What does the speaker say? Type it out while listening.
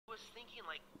was thinking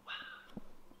like, why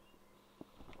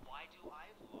do I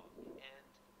vlog? And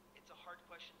it's a hard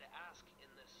question to ask in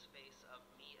this space of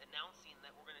me announcing that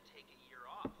we're going to take a year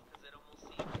off, because it almost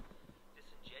seems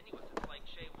disingenuous. It's like,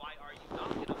 Shay, why are you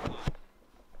not going to vlog?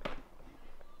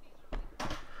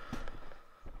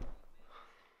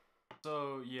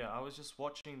 So yeah, I was just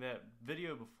watching that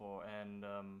video before, and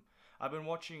I've been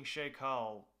watching Shay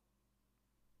Carl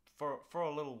for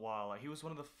a little while. Like, he was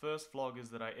one of the first vloggers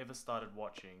that I ever started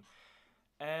watching,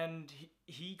 and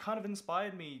he kind of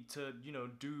inspired me to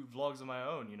do vlogs of my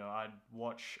own. I'd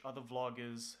watch other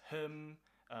vloggers, him,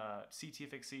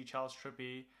 CTFXC, Charles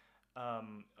Trippy,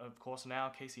 of course now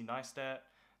Casey Neistat.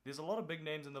 There's a lot of big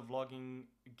names in the vlogging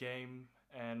game,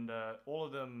 and all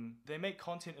of them, they make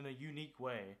content in a unique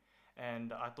way,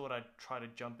 and I thought I'd try to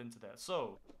jump into that.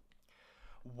 So,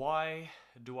 why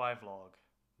do I vlog?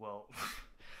 Well,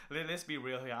 let's be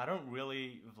real here. I don't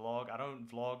really vlog. I don't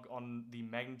vlog on the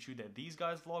magnitude that these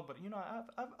guys vlog, but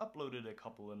I've uploaded a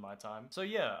couple in my time. So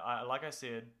yeah, like I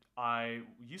said, I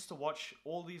used to watch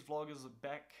all these vloggers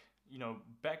back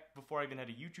before I even had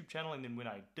a YouTube channel, and then when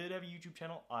I did have a YouTube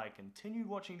channel, I continued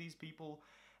watching these people,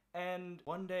 and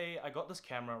one day I got this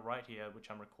camera right here, which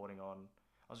I'm recording on.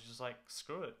 I was just like,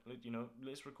 screw it,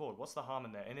 let's record. What's the harm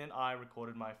in that? And then I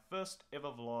recorded my first ever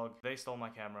vlog. They stole my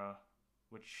camera,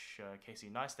 which Casey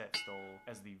Neistat stole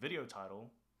as the video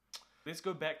title. Let's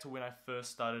go back to when I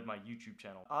first started my YouTube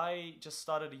channel. I just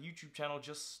started a YouTube channel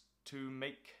just to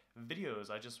make videos.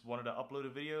 I just wanted to upload a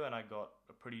video, and I got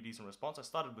a pretty decent response. I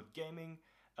started with gaming,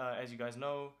 as you guys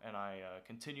know, and I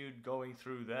continued going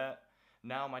through that.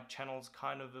 Now my channel's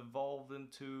kind of evolved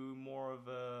into more of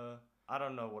a... I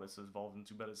don't know what it's evolved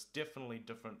into, but it's definitely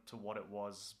different to what it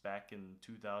was back in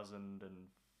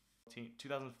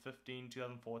 2015,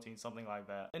 2014, something like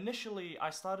that. Initially, I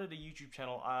started a YouTube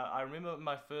channel. I remember in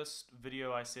my first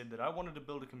video I said that I wanted to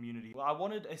build a community. Well, I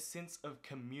wanted a sense of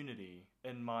community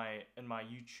in my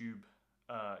YouTube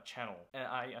channel. And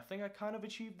I think I kind of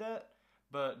achieved that,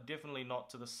 but definitely not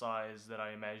to the size that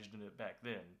I imagined it back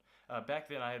then. Back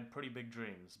then I had pretty big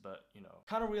dreams, but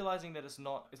kind of realizing that it's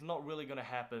not really gonna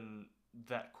happen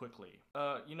that quickly.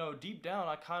 Deep down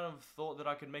I kind of thought that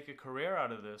I could make a career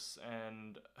out of this,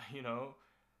 and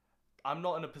I'm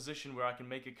not in a position where I can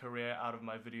make a career out of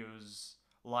my videos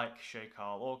like Shay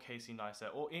Carl or Casey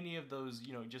Neistat or any of those,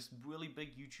 just really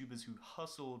big YouTubers who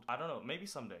hustled. I don't know, maybe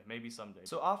someday.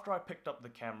 So after I picked up the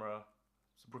camera,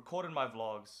 recorded my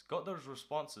vlogs, got those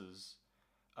responses,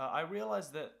 I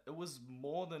realized that it was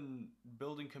more than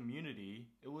building community.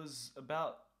 It was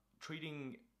about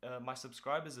treating my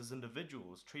subscribers as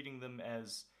individuals, treating them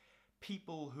as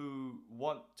people who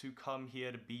want to come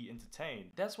here to be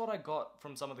entertained. That's what I got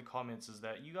from some of the comments, is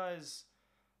that you guys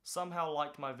somehow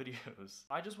liked my videos.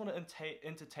 I just want to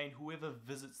entertain whoever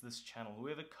visits this channel,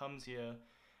 whoever comes here,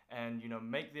 and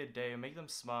make their day, make them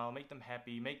smile, make them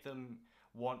happy, make them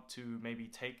want to maybe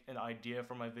take an idea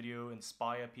from my video,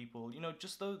 inspire people,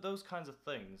 just those kinds of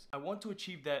things. I want to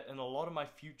achieve that in a lot of my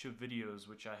future videos,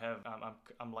 which I have,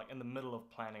 I'm like in the middle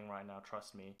of planning right now,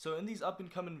 trust me. So in these up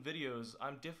and coming videos,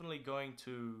 I'm definitely going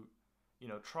to,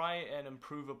 try and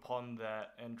improve upon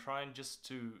that, and try and just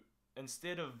to,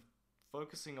 instead of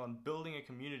focusing on building a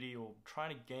community or trying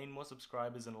to gain more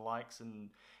subscribers and likes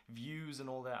and views and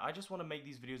all that, I just want to make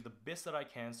these videos the best that I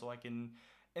can, so I can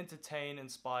entertain,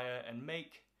 inspire, and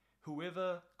make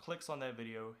whoever clicks on that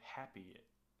video happy.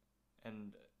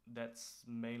 And that's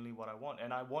mainly what I want.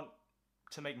 And I want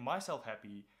to make myself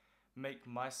happy, make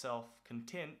myself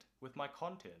content with my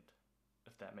content,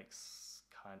 if that makes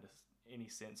kind of any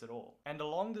sense at all. And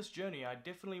along this journey, I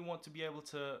definitely want to be able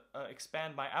to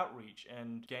expand my outreach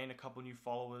and gain a couple new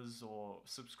followers or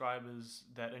subscribers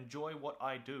that enjoy what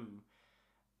I do.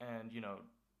 And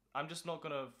I'm just not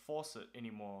gonna force it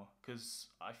anymore, because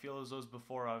I feel as though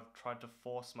before I've tried to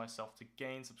force myself to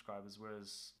gain subscribers,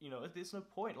 whereas, there's no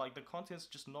point, like the content's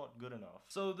just not good enough.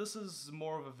 So this is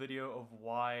more of a video of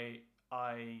why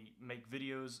I make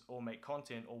videos or make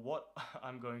content, or what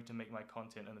I'm going to make my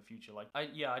content in the future. Like,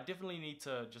 I definitely need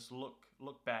to just look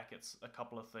back at a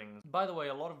couple of things. By the way,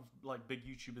 a lot of like big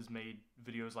YouTubers made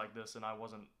videos like this, and I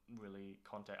wasn't really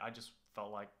I just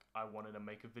felt like I wanted to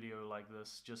make a video like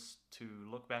this just to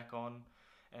look back on,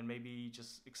 and maybe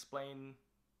just explain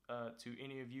to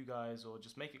any of you guys, or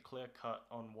just make it clear cut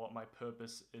on what my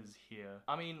purpose is here.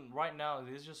 I mean, right now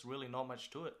there's just really not much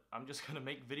to it. I'm just gonna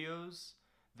make videos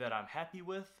that I'm happy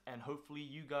with, and hopefully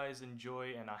you guys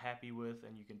enjoy and are happy with,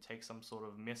 and you can take some sort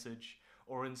of message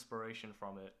or inspiration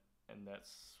from it. and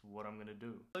that's what I'm gonna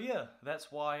do. So yeah,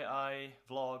 that's why I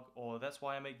vlog, or that's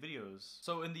why I make videos.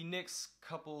 So in the next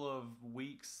couple of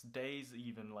weeks, days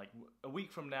even, like a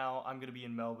week from now, I'm gonna be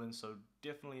in Melbourne, so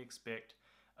definitely expect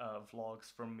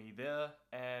vlogs from me there,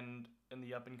 and in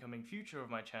the up and coming future of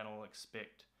my channel,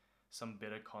 expect some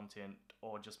better content,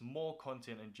 or just more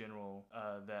content in general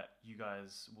that you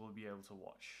guys will be able to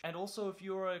watch. And also, if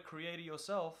you're a creator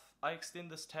yourself, I extend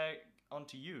this tag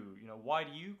onto you. You know, why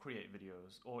do you create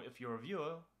videos? Or if you're a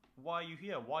viewer, why are you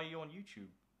here? Why are you on YouTube?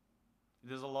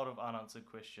 There's a lot of unanswered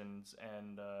questions,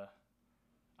 and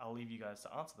I'll leave you guys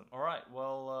to answer them. Alright,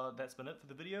 well, that's been it for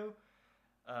the video,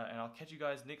 and I'll catch you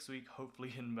guys next week,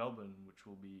 hopefully in Melbourne, which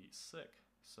will be sick.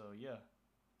 So yeah,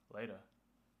 later.